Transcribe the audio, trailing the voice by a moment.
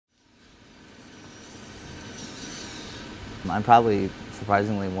I'm probably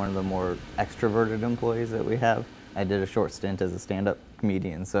surprisingly one of the more extroverted employees that we have. I did a short stint as a stand-up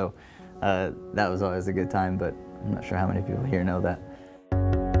comedian, so that was always a good time, but I'm not sure how many people here know that.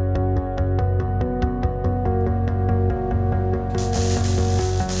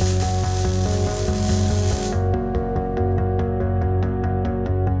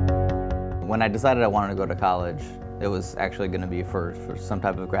 When I decided I wanted to go to college, it was actually going to be for some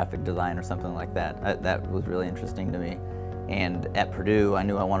type of graphic design or something like that. That was really interesting to me. And at Purdue, I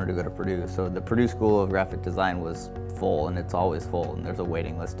knew I wanted to go to Purdue. So the Purdue School of Graphic Design was full, and it's always full, and there's a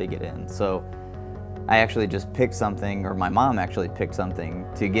waiting list to get in. So I actually just picked something, or my mom actually picked something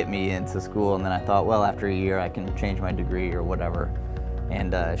to get me into school, and then I thought, well, after a year I can change my degree or whatever.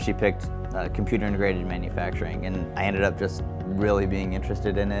 And she picked computer integrated manufacturing, and I ended up just really being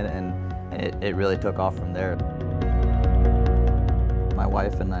interested in it, and it really took off from there. My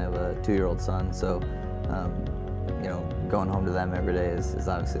wife and I have a 2-year-old son, so you know, going home to them every day is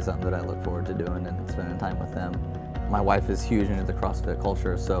obviously something that I look forward to doing and spending time with them. My wife is huge into the CrossFit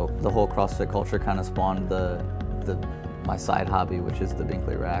culture, so the whole CrossFit culture kind of spawned my side hobby, which is the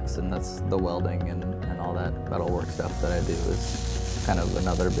Binkley racks, and that's the welding and all that metalwork stuff that I do is kind of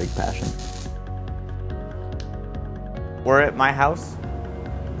another big passion. We're at my house,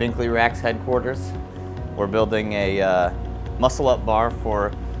 Binkley Racks headquarters. We're building a muscle-up bar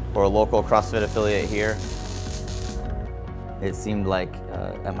for a local CrossFit affiliate here. It seemed like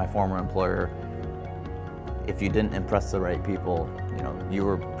at my former employer, if you didn't impress the right people, you know, you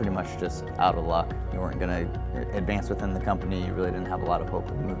were pretty much just out of luck. You weren't going to advance within the company. You really didn't have a lot of hope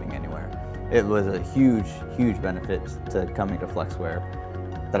of moving anywhere. It was a huge, huge benefit to coming to Flexware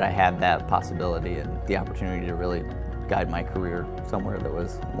that I had that possibility and the opportunity to really guide my career somewhere that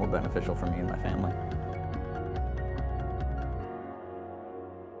was more beneficial for me and my family.